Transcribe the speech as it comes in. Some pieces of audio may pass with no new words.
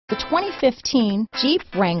The 2015 Jeep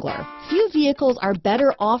Wrangler. Few vehicles are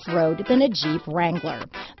better off-road than a Jeep Wrangler.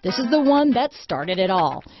 This is the one that started it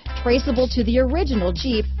all. Traceable to the original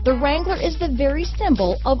Jeep, the Wrangler is the very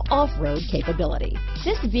symbol of off-road capability.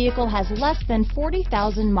 This vehicle has less than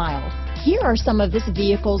 40,000 miles. Here are some of this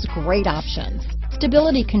vehicle's great options: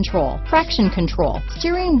 stability control, traction control,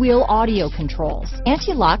 steering wheel audio controls,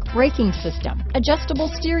 anti-lock braking system, adjustable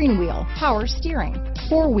steering wheel, power steering,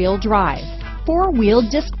 four-wheel drive, four-wheel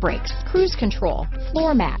disc brakes, cruise control,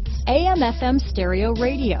 floor mats, AM/FM stereo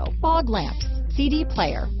radio, fog lamps, CD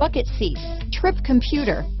player, bucket seats, trip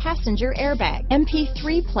computer, passenger airbag,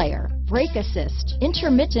 MP3 player, brake assist,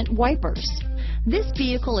 intermittent wipers. This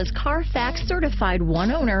vehicle is Carfax certified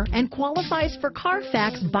one owner and qualifies for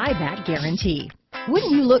Carfax buyback guarantee.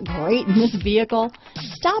 Wouldn't you look great in this vehicle?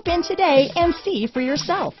 Stop in today and see for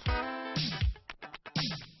yourself.